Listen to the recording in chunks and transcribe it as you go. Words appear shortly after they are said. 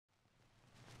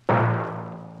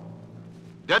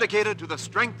dedicated to the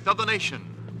strength of the nation.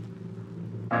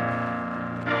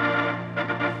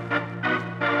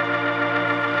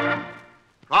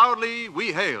 Proudly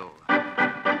we hail.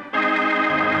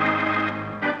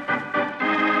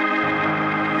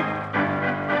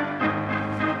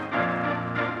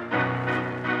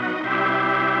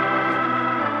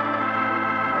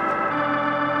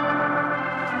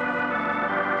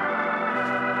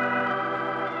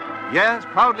 Yes,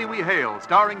 Proudly We Hail,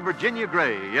 starring Virginia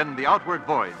Gray in The Outward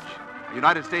Voyage, a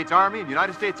United States Army and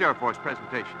United States Air Force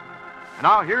presentation. And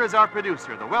now here is our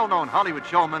producer, the well-known Hollywood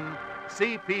showman,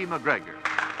 C.P. McGregor.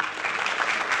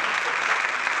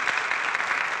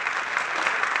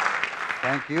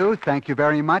 Thank you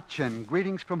very much, and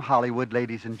greetings from Hollywood,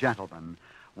 ladies and gentlemen.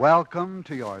 Welcome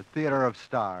to your Theater of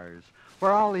Stars,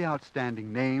 where all the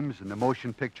outstanding names in the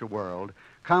motion picture world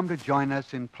come to join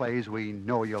us in plays we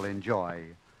know you'll enjoy.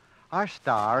 Our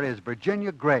star is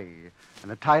Virginia Gray,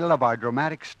 and the title of our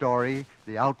dramatic story,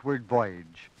 The Outward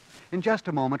Voyage. In just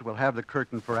a moment, we'll have the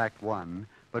curtain for Act One,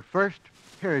 but first,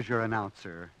 here's your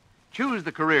announcer. Choose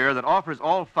the career that offers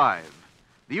all five.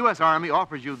 The U.S. Army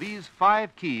offers you these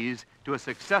 5 keys to a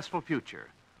successful future.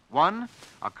 1,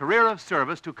 a career of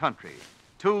service to country.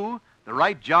 2, the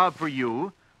right job for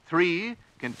you. 3,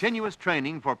 continuous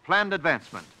training for planned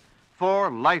advancement.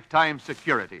 4, lifetime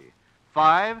security.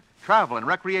 5, travel and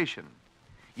recreation.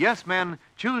 Yes, men,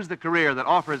 choose the career that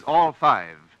offers all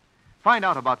 5. Find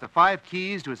out about the 5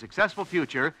 keys to a successful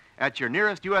future at your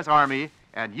nearest U.S. Army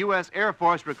and U.S. Air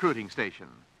Force recruiting station.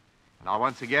 Now,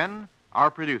 once again, our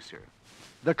producer.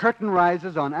 The curtain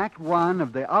rises on Act One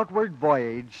of The Outward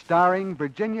Voyage, starring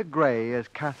Virginia Gray as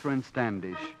Catherine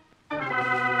Standish.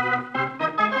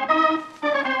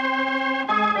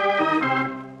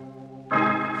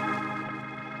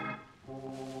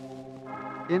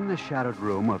 In the shadowed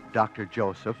room of Dr.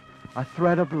 Joseph, a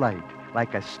thread of light,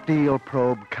 like a steel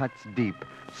probe, cuts deep,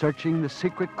 searching the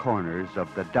secret corners of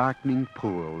the darkening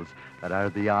pools that are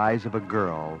the eyes of a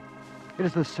girl. It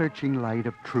is the searching light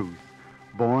of truth,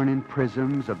 born in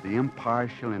prisms of the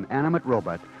impartial, inanimate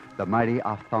robot, the mighty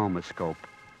ophthalmoscope.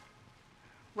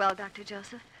 Well, Dr.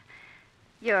 Joseph,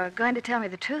 you're going to tell me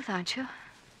the truth, aren't you?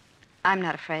 I'm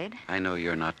not afraid. I know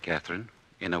you're not, Catherine.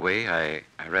 In a way, I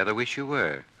rather wish you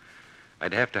were.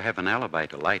 I'd have to have an alibi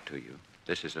to lie to you.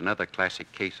 This is another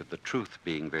classic case of the truth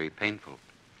being very painful.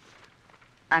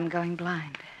 I'm going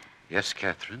blind. Yes,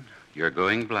 Catherine, you're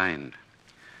going blind.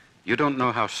 You don't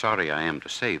know how sorry I am to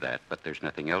say that, but there's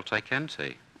nothing else I can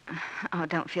say. Oh,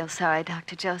 don't feel sorry,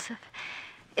 Dr. Joseph.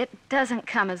 It doesn't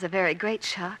come as a very great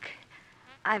shock.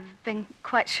 I've been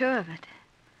quite sure of it.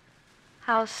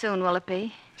 How soon will it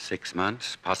be? 6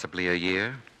 months, possibly a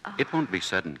year. Oh. It won't be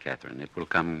sudden, Catherine. It will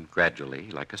come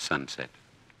gradually, like a sunset.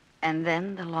 And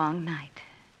then the long night.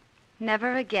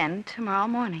 Never again tomorrow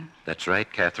morning. That's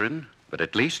right, Catherine. But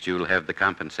at least you'll have the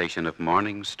compensation of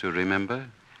mornings to remember.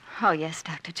 Oh, yes,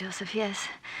 Dr. Joseph, yes.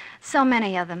 So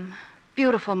many of them.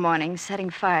 Beautiful mornings setting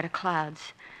fire to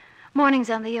clouds. Mornings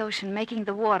on the ocean making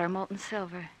the water molten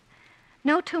silver.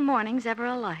 No 2 mornings ever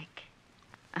alike.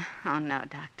 Oh, no,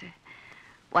 Doctor.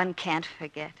 One can't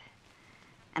forget.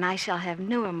 And I shall have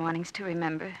newer mornings to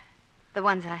remember. The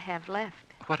ones I have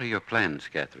left. What are your plans,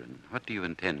 Catherine? What do you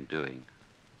intend doing?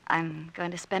 I'm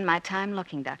going to spend my time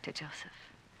looking, Dr. Joseph.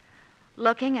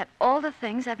 Looking at all the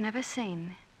things I've never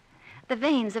seen. The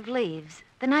veins of leaves,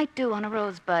 the night dew on a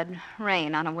rosebud,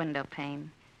 rain on a window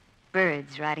pane,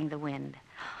 birds riding the wind.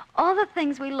 All the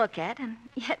things we look at and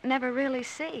yet never really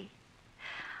see.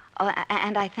 Oh,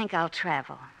 and I think I'll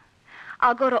travel.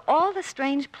 I'll go to all the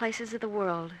strange places of the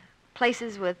world,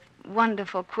 places with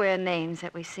wonderful, queer names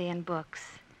that we see in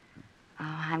books.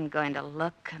 Oh, I'm going to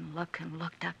look and look and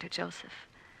look, Dr. Joseph.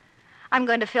 I'm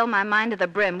going to fill my mind to the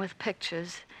brim with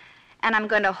pictures, and I'm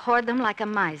going to hoard them like a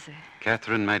miser.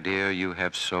 Catherine, my dear, you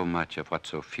have so much of what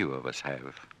so few of us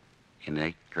have.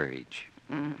 Innate courage.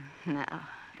 No,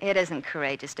 it isn't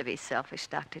courageous to be selfish,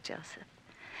 Dr. Joseph.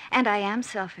 And I am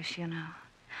selfish, you know.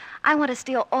 I want to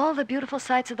steal all the beautiful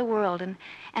sights of the world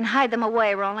and hide them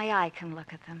away where only I can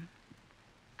look at them.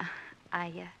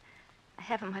 I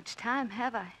haven't much time,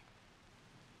 have I?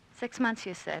 6 months,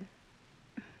 you said.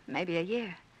 Maybe a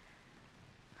year.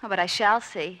 Oh, but I shall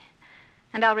see.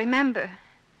 And I'll remember.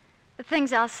 The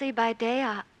things I'll see by day,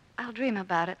 I'll dream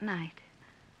about at night.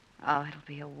 Oh, it'll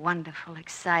be a wonderful,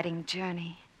 exciting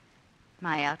journey.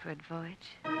 My outward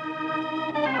voyage.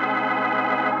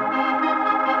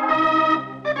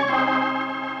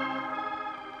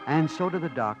 And so to the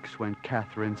docks went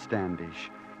Catherine Standish,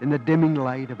 in the dimming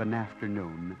light of an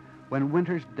afternoon, when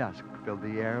winter's dusk filled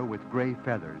the air with gray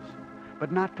feathers,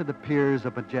 but not to the piers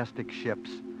of majestic ships,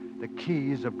 the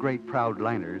quays of great proud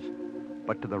liners,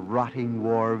 but to the rotting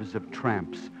wharves of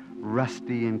tramps,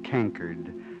 rusty and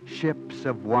cankered, ships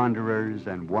of wanderers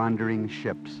and wandering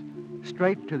ships.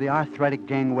 Straight to the arthritic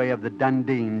gangway of the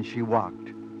Dundee she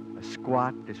walked, a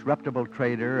squat, disreputable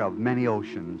trader of many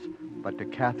oceans. But to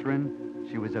Catherine,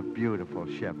 she was a beautiful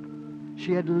ship.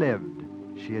 She had lived,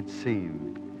 she had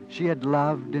seen, she had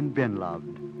loved and been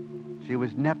loved. She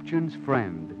was Neptune's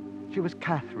friend. She was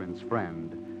Catherine's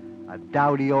friend, a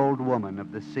dowdy old woman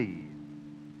of the sea.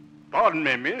 Pardon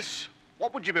me, miss.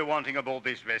 What would you be wanting aboard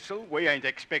this vessel? We ain't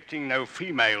expecting no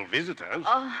female visitors.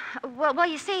 Oh, well,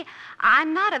 you see,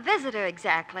 I'm not a visitor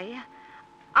exactly.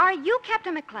 Are you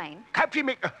Captain McLean?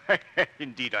 Captain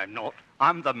Indeed, I'm not.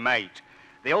 I'm the mate.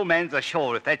 The old man's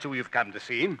ashore, if that's all you've come to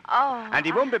see him. Oh. And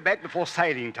he won't be back before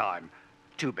sailing time.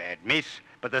 Too bad, miss.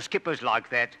 But the skipper's like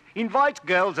that. Invites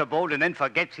girls aboard and then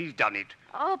forgets he's done it.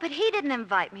 Oh, but he didn't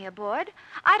invite me aboard.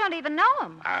 I don't even know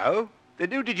him. Oh?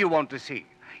 Then who did you want to see?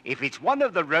 If it's one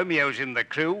of the Romeos in the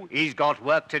crew, he's got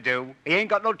work to do. He ain't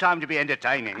got no time to be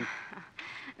entertaining.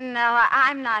 No,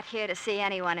 I'm not here to see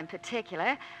anyone in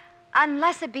particular,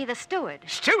 unless it be the steward.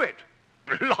 Steward?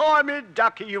 Blimey,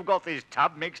 Ducky, you've got this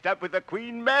tub mixed up with the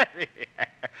Queen Mary.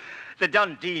 The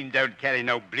Dundee don't carry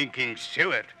no blinking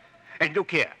steward. And look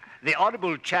here, the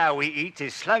audible chow he eats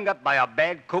is slung up by a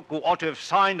bad cook who ought to have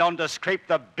signed on to scrape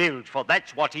the bilge, for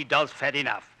that's what he does fair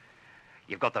enough.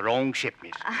 You've got the wrong ship,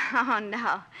 miss. Oh,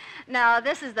 no. No,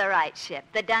 this is the right ship,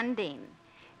 the Dundee.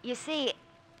 You see,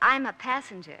 I'm a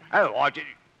passenger. Oh,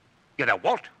 you're a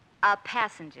what? A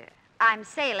passenger. I'm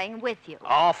sailing with you.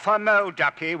 Oh, for no,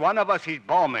 Ducky. One of us is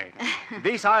balmy.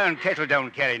 This iron kettle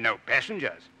don't carry no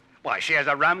passengers. Why, she has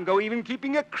a rum go even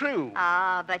keeping a crew.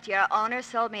 Ah, but your owner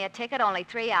sold me a ticket only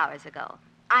 3 hours ago.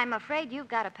 I'm afraid you've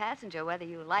got a passenger whether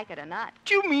you like it or not.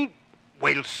 Do you mean...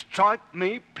 Well, strike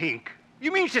me pink.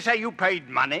 You mean to say you paid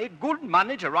money, good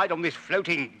money, to ride on this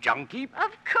floating junkie?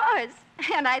 Of course.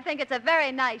 And I think it's a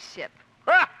very nice ship.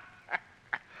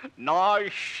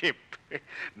 Nice ship.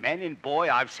 Man and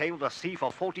boy, I've sailed the sea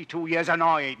for 42 years and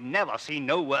I ain't never seen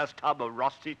no worse tub of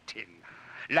rusty tin.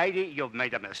 Lady, you've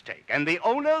made a mistake, and the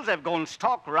owners have gone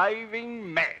stark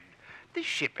raving mad. This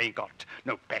ship ain't got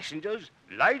no passengers,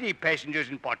 lady passengers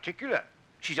in particular.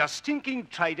 She's a stinking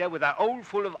trader with a hold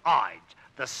full of hides,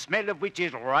 the smell of which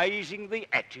is raising the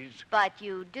hatches. But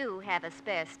you do have a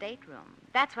spare stateroom.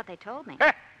 That's what they told me.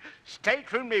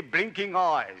 Stateroom, me blinking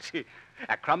eyes.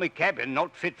 A crummy cabin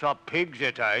not fit for pigs,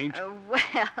 it ain't.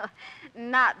 Well,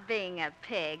 not being a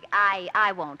pig,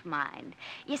 I won't mind.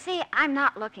 You see, I'm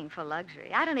not looking for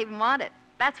luxury. I don't even want it.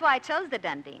 That's why I chose the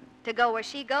Dundee, to go where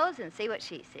she goes and see what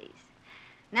she sees.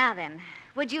 Now then,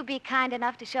 would you be kind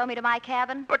enough to show me to my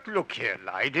cabin? But look here,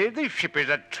 lady, this ship is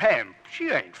a tramp. She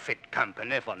ain't fit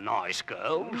company for nice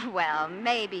girls. Well,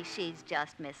 maybe she's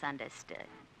just misunderstood.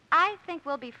 I think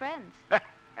we'll be friends.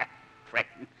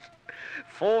 Friends?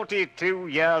 42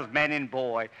 years, man and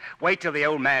boy. Wait till the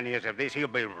old man hears of this. He'll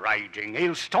be raging.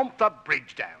 He'll stomp the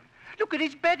bridge down. Look, it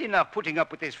is bad enough putting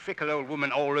up with this fickle old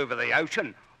woman all over the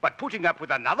ocean, but putting up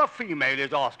with another female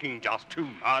is asking just too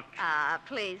much. Ah,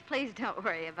 please don't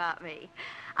worry about me.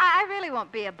 I really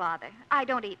won't be a bother. I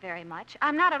don't eat very much.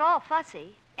 I'm not at all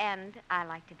fussy, and I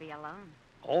like to be alone.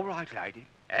 All right, lady.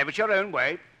 Have it your own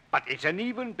way, but it's an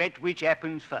even bet which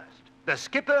happens first. The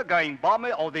skipper going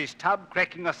balmy or this tub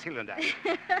cracking a cylinder.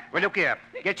 Well, look here.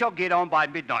 Get your gear on by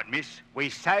midnight, miss. We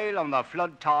sail on the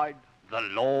flood tide, the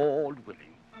Lord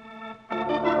willing.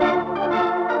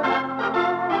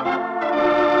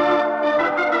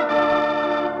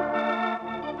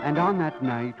 And on that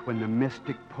night, when the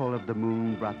mystic pull of the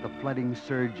moon brought the flooding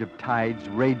surge of tides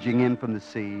raging in from the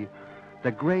sea,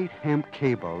 the great hemp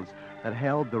cables that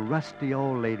held the rusty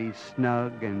old lady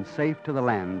snug and safe to the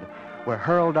land were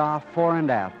hurled off fore and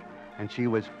aft, and she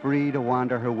was free to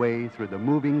wander her way through the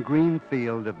moving green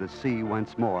field of the sea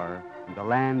once more, and the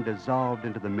land dissolved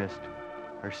into the mist.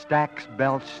 Her stacks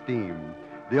belched steam.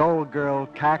 The old girl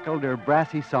cackled her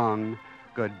brassy song,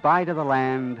 goodbye to the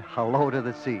land, hello to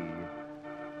the sea.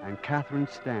 And Catherine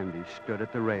Standish stood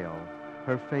at the rail,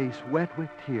 her face wet with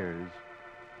tears.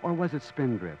 Or was it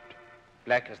spindrift?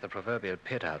 Black as the proverbial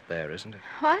pit out there, isn't it?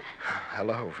 What?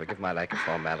 Hello, forgive my lack of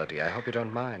formality. I hope you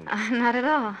don't mind. Not at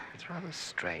all. It's rather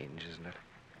strange, isn't it?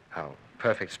 How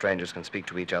perfect strangers can speak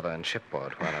to each other on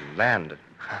shipboard while on land.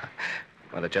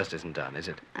 Well, it just isn't done, is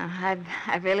it?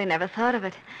 I've really never thought of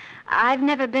it. I've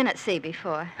never been at sea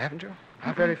before. Haven't you?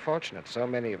 How very fortunate. So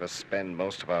many of us spend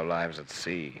most of our lives at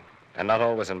sea, and not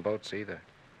always in boats either.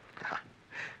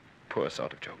 Poor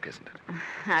sort of joke, isn't it?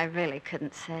 I really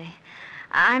couldn't say.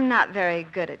 I'm not very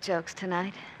good at jokes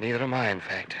tonight. Neither am I, in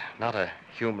fact. Not a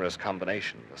humorous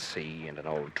combination, the sea and an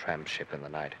old tramp ship in the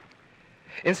night.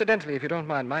 Incidentally, if you don't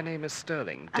mind, my name is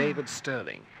Sterling, David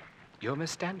Sterling. You're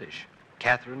Miss Standish.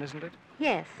 Catherine, isn't it?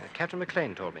 Yes. Captain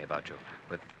McLean told me about you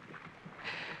with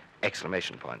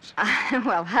exclamation points.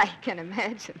 Well, I can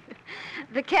imagine.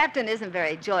 The captain isn't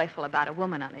very joyful about a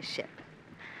woman on his ship.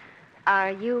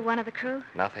 Are you one of the crew?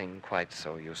 Nothing quite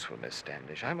so useful, Miss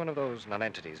Standish. I'm one of those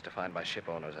nonentities defined by ship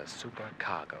owners as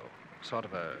supercargo, sort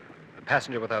of a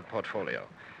passenger without portfolio.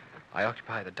 I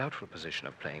occupy the doubtful position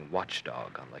of playing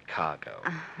watchdog on the cargo.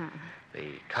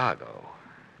 The cargo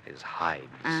is hides.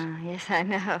 Yes, I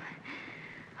know.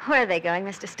 Where are they going,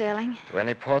 Mr. Sterling? To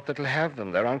any port that'll have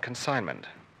them. They're on consignment.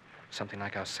 Something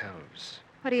like ourselves.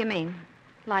 What do you mean?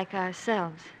 Like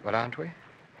ourselves? Well, aren't we?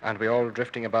 Aren't we all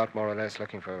drifting about more or less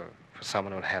looking for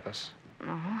someone who'll have us?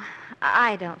 Oh,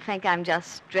 I don't think I'm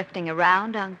just drifting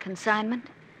around on consignment.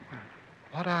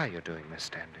 What are you doing, Miss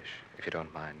Standish, if you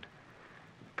don't mind?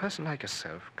 A person like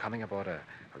yourself coming aboard a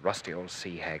rusty old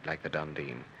sea hag like the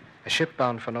Dundee, a ship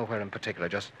bound for nowhere in particular,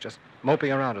 just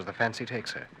moping around as the fancy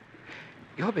takes her.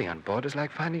 Your being on board is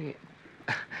like finding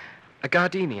a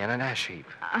gardenia in an ash heap.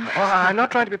 I'm not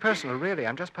trying to be personal, really.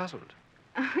 I'm just puzzled.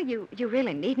 Oh, you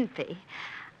really needn't be.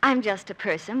 I'm just a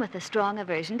person with a strong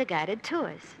aversion to guided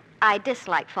tours. I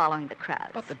dislike following the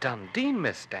crowds. But the Dundee,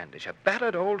 Miss Standish, a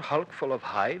battered old hulk full of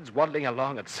hides waddling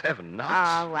along at 7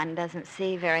 knots. Oh, one doesn't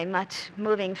see very much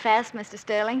moving fast, Mr.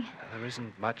 Sterling. There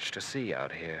isn't much to see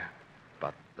out here.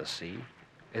 But the sea,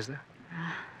 is there?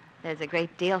 There's a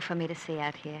great deal for me to see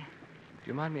out here. Do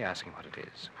you mind me asking what it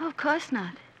is? Oh, of course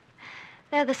not.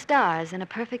 They're the stars in a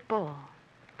perfect bowl,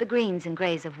 the greens and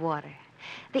grays of water,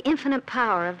 the infinite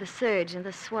power of the surge and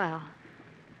the swell,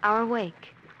 our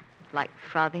wake, like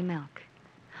frothy milk.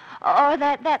 Or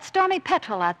that stormy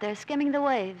petrel out there skimming the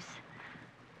waves.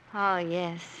 Oh,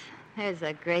 yes, there's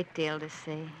a great deal to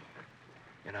see.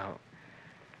 You know,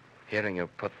 hearing you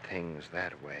put things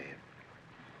that way,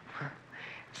 it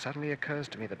suddenly occurs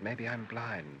to me that maybe I'm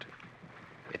blind.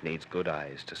 It needs good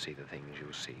eyes to see the things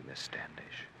you see, Miss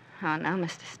Standish. Oh, no,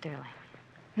 Mr. Sterling.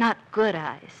 Not good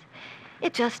eyes.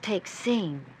 It just takes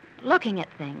seeing, looking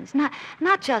at things,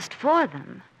 not just for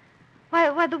them.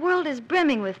 Why, the world is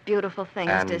brimming with beautiful things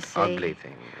to see. And ugly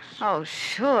things. Oh,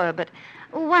 sure, but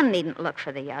one needn't look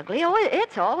for the ugly. Oh,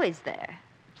 it's always there.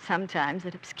 Sometimes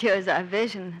it obscures our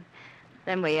vision.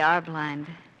 Then we are blind.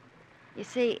 You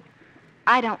see,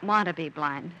 I don't want to be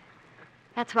blind.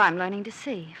 That's why I'm learning to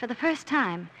see, for the first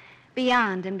time,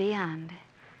 beyond and beyond.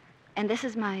 And this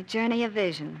is my journey of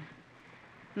vision,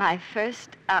 my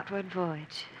first outward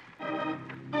voyage.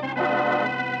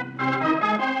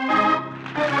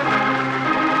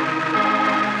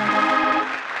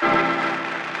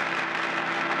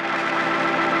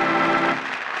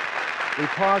 We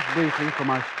pause briefly from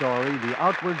our story, The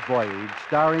Outward Voyage,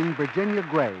 starring Virginia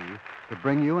Gray, to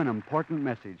bring you an important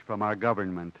message from our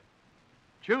government.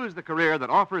 Choose the career that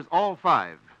offers all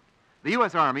 5. The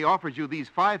U.S. Army offers you these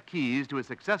 5 keys to a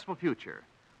successful future.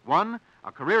 1,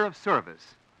 a career of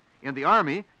service. In the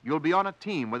Army, you'll be on a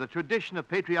team with a tradition of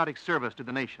patriotic service to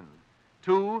the nation.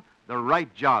 2, the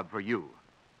right job for you.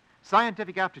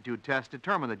 Scientific aptitude tests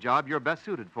determine the job you're best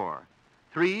suited for.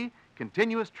 3,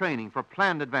 continuous training for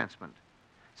planned advancement.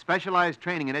 Specialized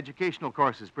training and educational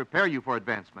courses prepare you for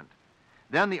advancement.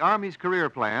 Then the Army's career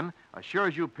plan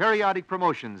assures you periodic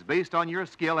promotions based on your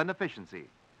skill and efficiency.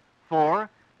 4,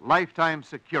 lifetime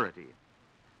security.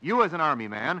 You as an Army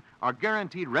man are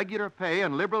guaranteed regular pay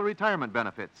and liberal retirement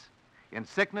benefits. In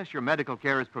sickness, your medical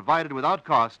care is provided without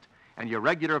cost and your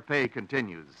regular pay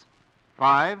continues.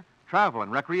 5, travel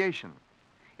and recreation.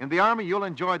 In the Army, you'll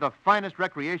enjoy the finest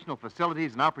recreational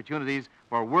facilities and opportunities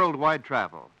for worldwide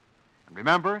travel. And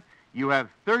remember, you have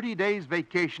 30 days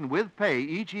vacation with pay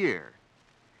each year.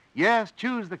 Yes,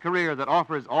 choose the career that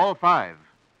offers all 5.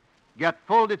 Get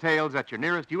full details at your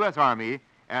nearest U.S. Army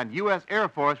and U.S. Air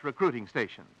Force recruiting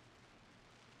station.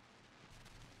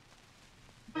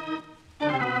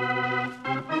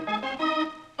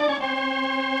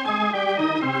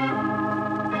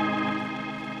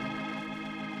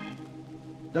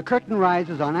 The curtain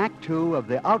rises on Act 2 of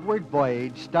The Outward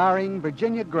Voyage, starring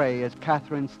Virginia Gray as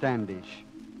Catherine Standish.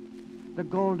 The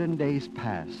golden days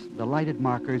pass, the lighted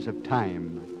markers of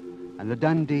time, and the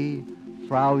Dundee,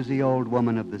 frowsy old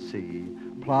woman of the sea,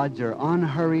 plods her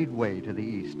unhurried way to the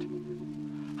east.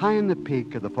 High in the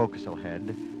peak of the forecastle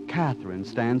head, Catherine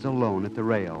stands alone at the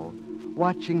rail,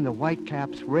 watching the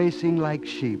whitecaps racing like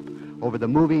sheep over the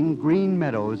moving green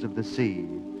meadows of the sea.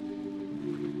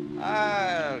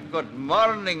 Good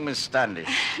morning, Miss Standish.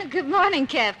 Good morning,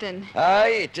 Captain.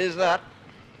 Aye, it is that.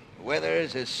 The weather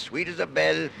is as sweet as a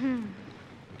bell.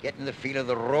 Getting the feel of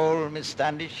the roll, Miss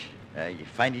Standish. You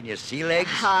finding your sea legs?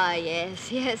 Ah, yes,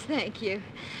 thank you.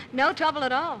 No trouble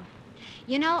at all.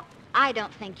 You know, I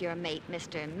don't think your mate,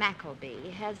 Mr.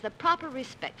 Mackleby, has the proper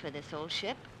respect for this old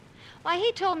ship. Why,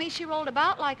 he told me she rolled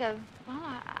about like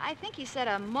I think he said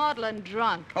a maudlin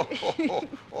drunk.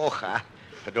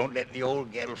 But don't let the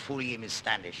old girl fool you, Miss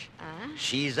Standish. Ah?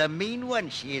 She's a mean one,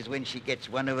 she is, when she gets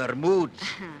one of her moods.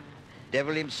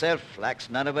 Devil himself lacks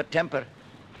none of her temper.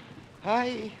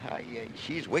 Aye,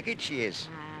 she's wicked, she is.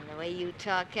 The way you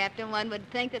talk, Captain, one would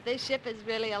think that this ship is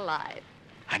really alive.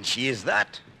 And she is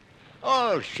that.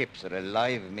 All ships are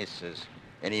alive, miss, as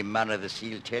any man of the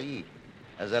sea'll tell ye.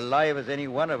 As alive as any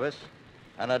one of us,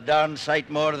 and a darn sight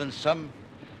more than some.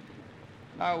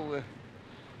 Now,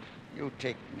 you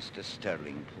take Mr.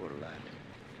 Sterling, poor lad.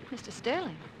 Mr.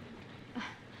 Sterling?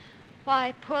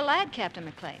 Why, poor lad, Captain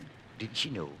McLean. Did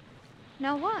she know?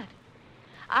 Know what?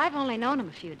 I've only known him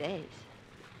a few days.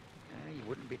 He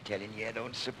wouldn't be telling you, I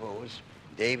don't suppose.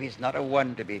 Davy's not a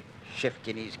one to be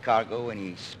shifting his cargo when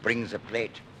he springs a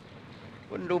plate.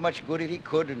 Wouldn't do much good if he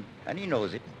could, and he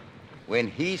knows it. When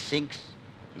he sinks,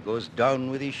 he goes down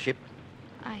with his ship.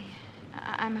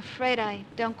 I'm afraid I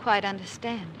don't quite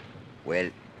understand. Well,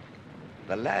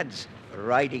 the lad's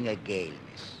riding a gale,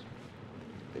 miss,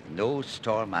 with no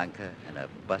storm anchor and a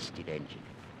busted engine.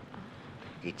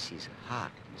 It's his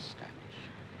heart, Miss Standish.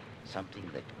 Something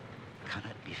that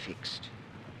cannot be fixed.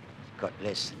 He's got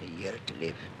less than a year to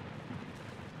live.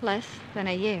 Less than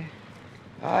a year.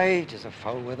 Aye, 'tis a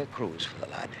foul weather cruise for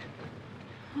the lad.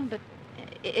 Oh, but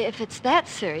if it's that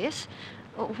serious,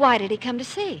 why did he come to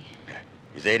sea?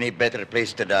 Is there any better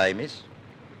place to die, miss?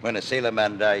 When a sailor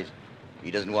man dies,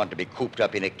 he doesn't want to be cooped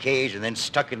up in a cage and then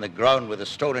stuck in the ground with a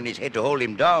stone in his head to hold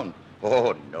him down.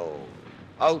 Oh, no.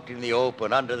 Out in the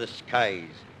open, under the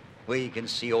skies, where you can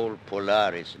see old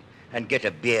Polaris and get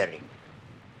a bearing.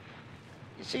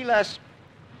 You see, lass,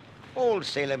 old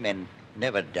sailor men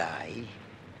never die.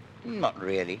 Not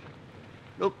really.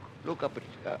 Look up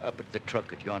at the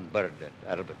truck at yon bird, that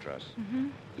albatross. Mm-hmm.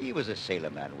 He was a sailor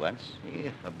man once,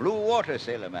 a blue water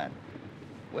sailor man.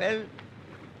 Well,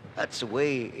 that's the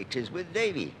way it is with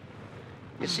Davy.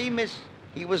 You see, miss,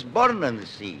 he was born on the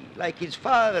sea, like his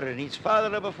father and his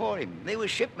father before him. They were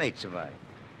shipmates of mine.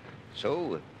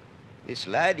 So, this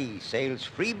lad, he sails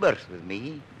free berth with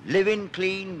me, living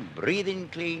clean, breathing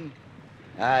clean.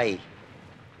 Aye,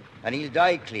 and he'll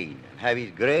die clean and have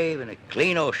his grave in a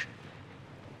clean ocean.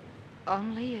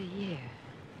 Only a year.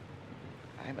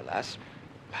 I'm a lass,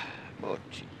 but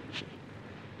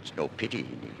it's no pity he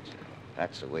needs.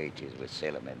 That's the way it is with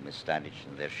sailormen, Miss Standish,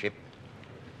 and their ship.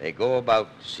 They go about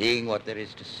seeing what there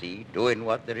is to see, doing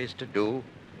what there is to do,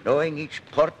 knowing each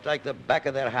port like the back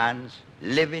of their hands,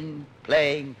 living,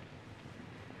 playing.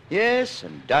 Yes,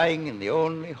 and dying in the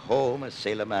only home a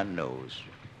sailorman knows,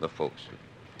 the forecastle.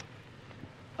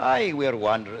 Aye, we're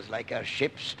wanderers like our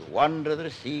ships, to wander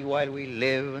the sea while we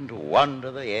live and to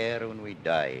wander the air when we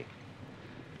die.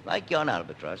 Like yon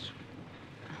albatross.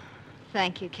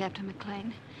 Thank you, Captain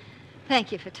McLean.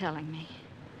 Thank you for telling me.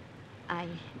 I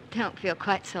don't feel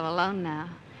quite so alone now,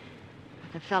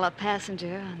 with a fellow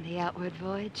passenger on the outward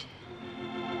voyage.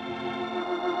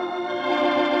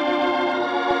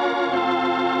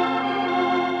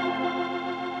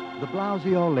 The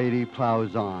blousy old lady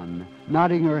plows on,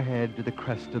 nodding her head to the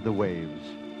crest of the waves.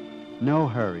 No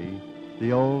hurry.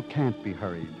 The old can't be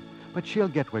hurried, but she'll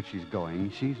get where she's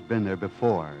going. She's been there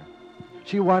before.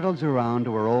 She waddles around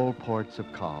to her old ports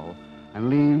of call and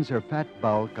leans her fat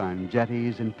bulk on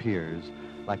jetties and piers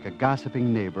like a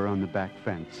gossiping neighbor on the back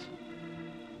fence.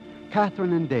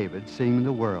 Catherine and David seeing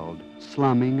the world,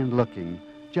 slumming and looking,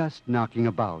 just knocking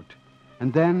about.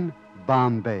 And then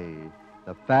Bombay,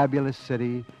 the fabulous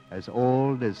city as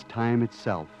old as time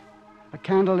itself. A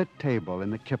candlelit table in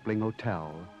the Kipling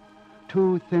Hotel.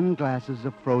 2 thin glasses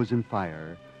of frozen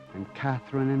fire, and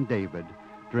Catherine and David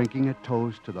drinking a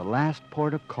toast to the last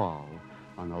port of call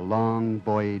on a long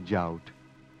voyage out.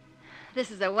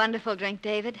 This is a wonderful drink,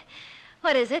 David.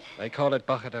 What is it? They call it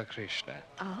Bhakta Krishna.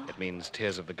 Oh. It means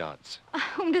tears of the gods.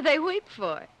 Whom do they weep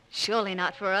for? Surely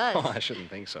not for us. Oh, I shouldn't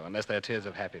think so, unless they're tears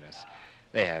of happiness.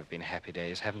 They have been happy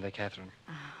days, haven't they, Catherine?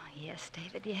 Oh, yes,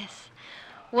 David, yes.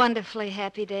 Wonderfully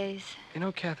happy days. You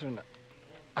know, Catherine,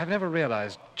 I've never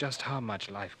realized just how much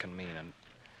life can mean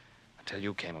until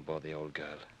you came aboard the old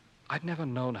girl. I'd never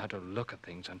known how to look at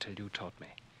things until you taught me.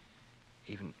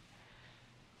 Even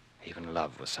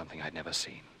love was something I'd never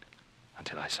seen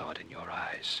until I saw it in your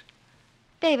eyes.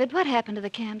 David, what happened to the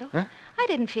candle? Huh? I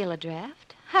didn't feel a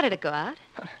draft. How did it go out?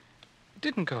 It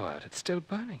didn't go out. It's still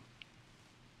burning.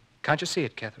 Can't you see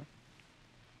it, Catherine?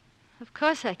 Of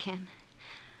course I can.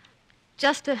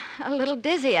 Just a little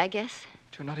dizzy, I guess.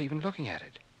 we're not even looking at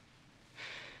it.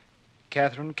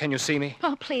 Catherine, can you see me?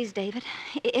 Oh, please, David.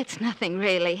 It's nothing,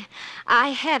 really. I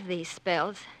have these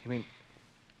spells. You mean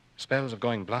spells of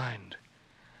going blind?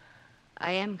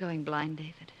 I am going blind,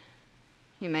 David.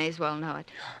 You may as well know it.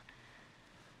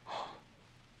 Oh,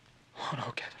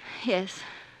 no, Catherine. Yes.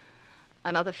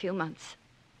 Another few months.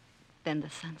 Then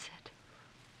the sunset.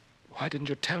 Why didn't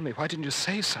you tell me? Why didn't you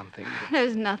say something?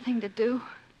 There's nothing to do.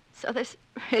 So there's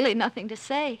really nothing to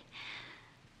say.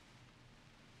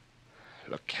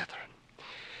 Look, Catherine.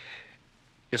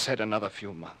 You said another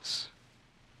few months.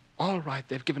 All right,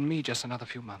 they've given me just another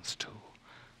few months, too.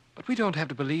 But we don't have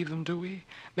to believe them, do we?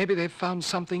 Maybe they've found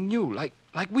something new, like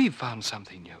we've found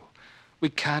something new. We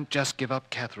can't just give up,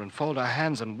 Catherine, fold our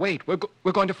hands and wait. We're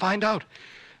going to find out.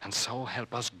 And so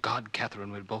help us God,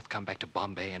 Catherine, we'll both come back to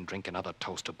Bombay and drink another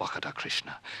toast to Bhakata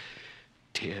Krishna.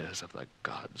 Tears of the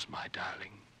gods, my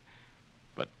darling,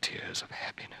 but tears of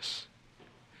happiness.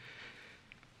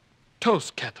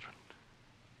 Toast, Catherine.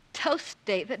 Toast,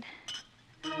 David.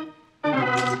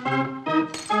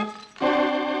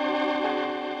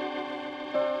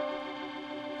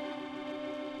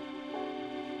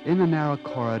 In the narrow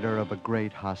corridor of a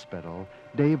great hospital,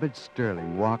 David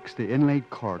Sterling walks the inlaid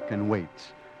cork and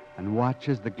waits, and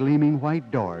watches the gleaming white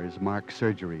doors mark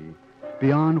surgery,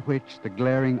 beyond which the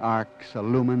glaring arcs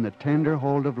illumine the tender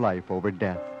hold of life over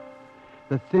death.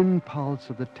 The thin pulse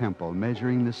of the temple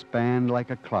measuring the span like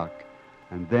a clock,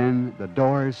 and then the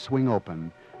doors swing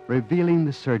open, revealing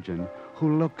the surgeon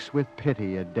who looks with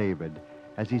pity at David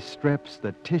as he strips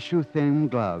the tissue-thin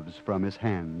gloves from his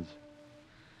hands.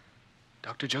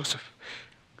 Dr. Joseph,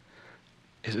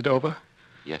 is it over?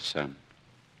 Yes, son.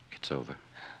 It's over.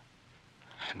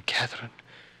 And Catherine,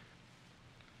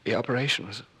 the operation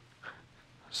was a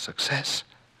success?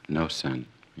 No, son,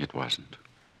 it wasn't.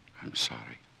 I'm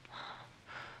sorry.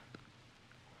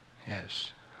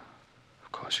 Yes,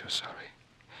 of course you're sorry.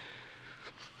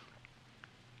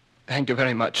 Thank you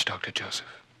very much, Dr. Joseph.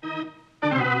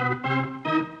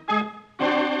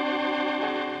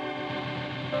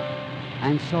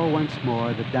 And so once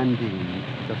more the Dundee,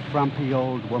 the frumpy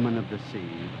old woman of the sea,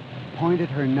 pointed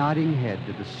her nodding head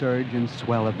to the surge and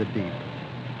swell of the deep.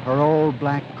 Her old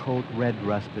black coat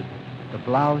red-rusted, the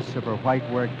blouse of her white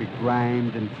work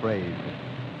begrimed and frayed.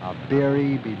 A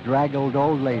beery, bedraggled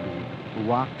old lady who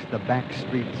walks the back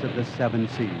streets of the seven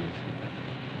seas.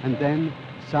 And then,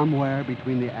 somewhere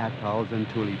between the atolls and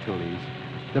tuli-tulis,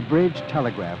 the bridge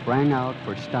telegraph rang out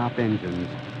for stop engines,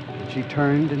 and she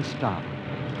turned and stopped.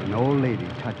 An old lady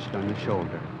touched on the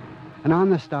shoulder. And on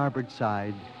the starboard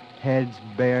side, heads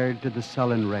bared to the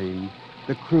sullen rain,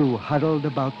 the crew huddled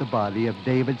about the body of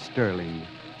David Sterling,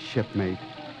 shipmate.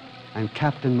 And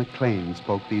Captain McLean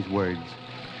spoke these words.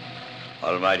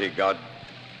 Almighty God,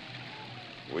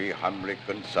 we humbly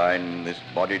consign this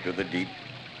body to the deep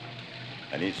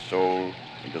and his soul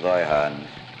into thy hands.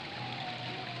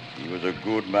 He was a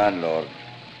good man, Lord.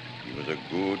 He was a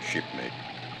good shipmate.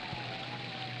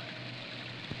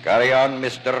 Carry on,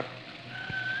 mister.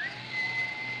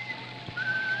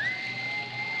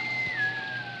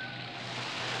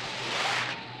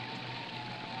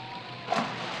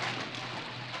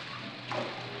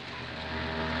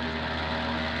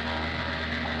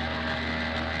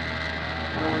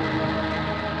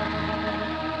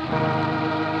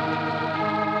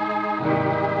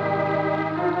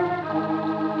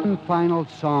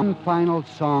 Final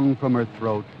song from her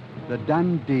throat, the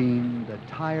Dundee, the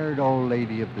tired old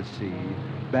lady of the sea,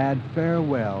 bade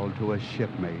farewell to a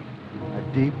shipmate, a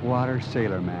deep-water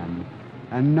sailorman,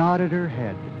 and nodded her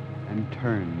head and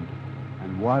turned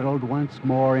and waddled once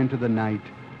more into the night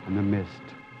and the mist.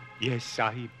 Yes,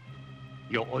 Sahib.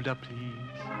 Your order,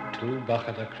 please. 2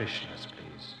 Bhakata Krishnas,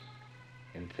 please.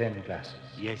 In thin glasses.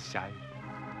 Yes, Sahib.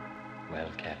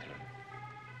 Well, Catherine.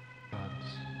 Gods.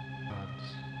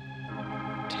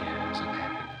 Tears of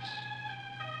happiness.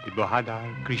 The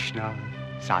Bhakata Krishna,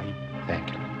 Sahib.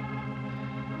 Thank you.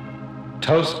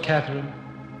 Toast, Catherine.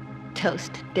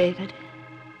 Toast, David.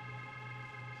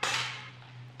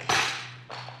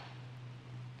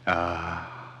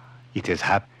 It is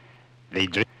happy. They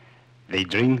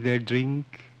drink their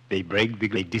drink, they break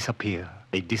they disappear.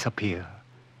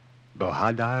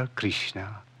 Bhakata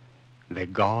Krishna, the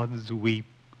gods weep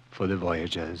for the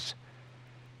voyagers.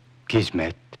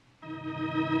 Kismet.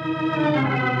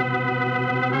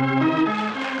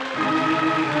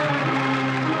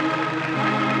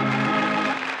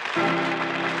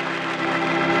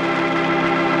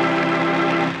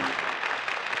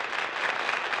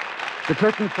 The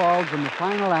curtain falls on the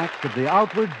final act of The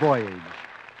Outward Voyage.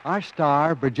 Our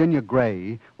star, Virginia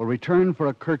Gray, will return for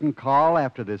a curtain call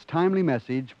after this timely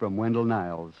message from Wendell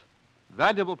Niles.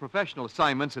 Valuable professional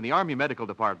assignments in the Army Medical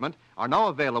Department are now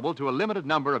available to a limited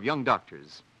number of young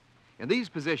doctors. In these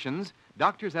positions,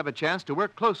 doctors have a chance to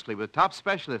work closely with top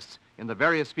specialists in the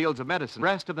various fields of medicine,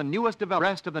 rest of the newest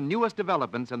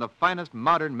developments and the finest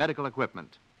modern medical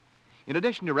equipment. In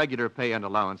addition to regular pay and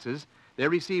allowances, they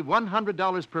receive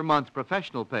 $100 per month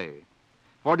professional pay.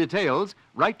 For details,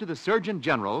 write to the Surgeon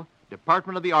General,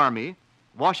 Department of the Army,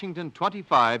 Washington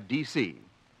 25, D.C.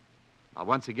 Now,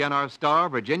 once again, our star,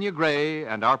 Virginia Gray,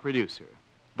 and our producer.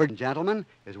 Gentleman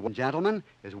is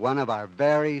one of our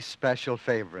very special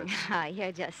favorites.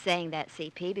 You're just saying that,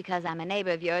 CP, because I'm a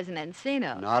neighbor of yours in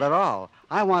Encino. Not at all.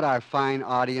 I want our fine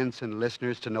audience and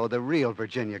listeners to know the real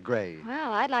Virginia Gray.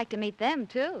 Well, I'd like to meet them,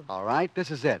 too. All right,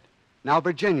 this is it. Now,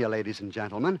 Virginia, ladies and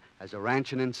gentlemen, has a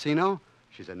ranch in Encino.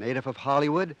 She's a native of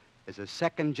Hollywood, is a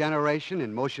second generation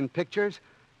in motion pictures,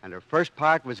 and her first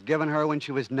part was given her when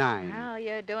she was 9. Well,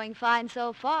 you're doing fine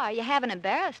so far. You haven't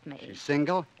embarrassed me. She's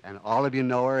single, and all of you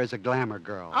know her as a glamour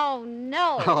girl. Oh,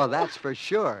 no. Oh, that's for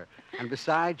sure. And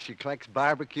besides, she collects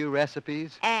barbecue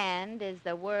recipes. And is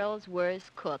the world's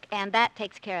worst cook, and that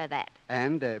takes care of that.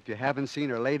 And if you haven't seen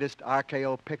her latest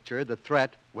RKO picture, The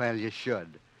Threat, well, you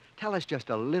should. Tell us just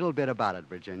a little bit about it,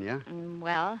 Virginia.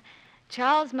 Well,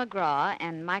 Charles McGraw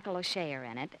and Michael O'Shea are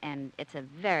in it, and it's a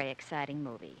very exciting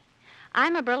movie.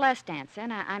 I'm a burlesque dancer,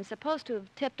 and I'm supposed to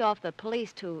have tipped off the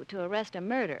police to arrest a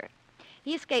murderer.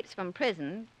 He escapes from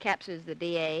prison, captures the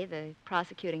DA, the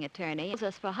prosecuting attorney, holds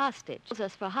us for hostage.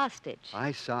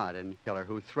 I saw it, and killer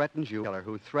who threatens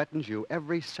you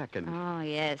every second. Oh,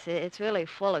 yes, it's really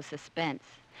full of suspense.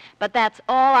 But that's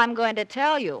all I'm going to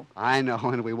tell you. I know,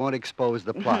 and we won't expose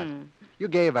the plot. You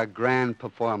gave a grand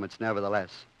performance,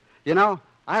 nevertheless. You know,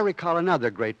 I recall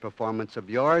another great performance of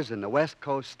yours in the West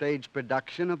Coast stage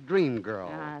production of Dreamgirl.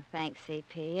 Oh, thanks,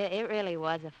 CP. It really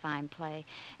was a fine play.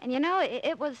 And, you know,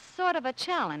 it was sort of a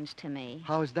challenge to me.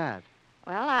 How's that?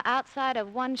 Well, outside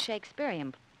of one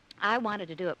Shakespearean play, I wanted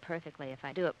to do it perfectly if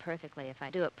I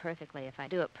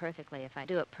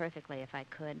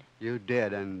could. You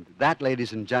did, and that,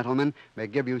 ladies and gentlemen, may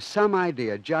give you some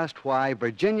idea just why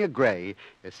Virginia Gray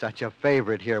is such a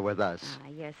favorite here with us.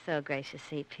 Oh, you're so gracious,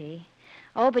 CP.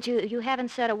 Oh, but you haven't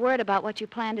said a word about what you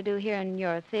plan to do here in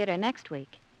your theater next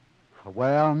week.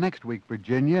 Well, next week,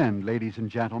 Virginia and ladies and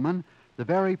gentlemen, the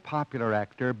very popular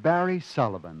actor Barry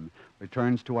Sullivan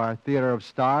returns to our Theater of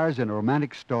Stars in a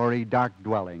romantic story, Dark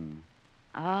Dwelling.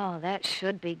 Oh, that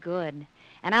should be good.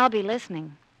 And I'll be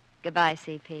listening. Goodbye,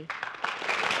 CP.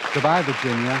 Goodbye,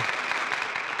 Virginia.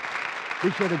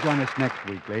 Be sure to join us next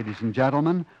week, ladies and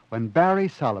gentlemen, when Barry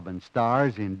Sullivan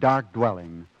stars in Dark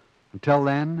Dwelling. Until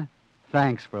then,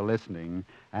 thanks for listening,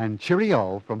 and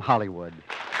cheerio from Hollywood.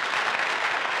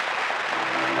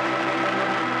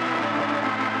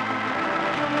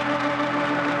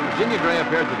 Virginia Gray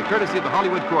appeared with the courtesy of the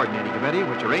Hollywood Coordinating Committee,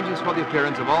 which arranges for the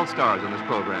appearance of all stars on this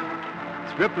program.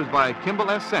 The script was by Kimball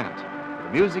S. Sant, with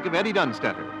the music of Eddie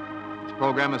Dunstetter. This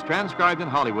program is transcribed in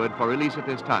Hollywood for release at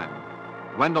this time.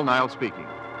 Wendell Niles speaking.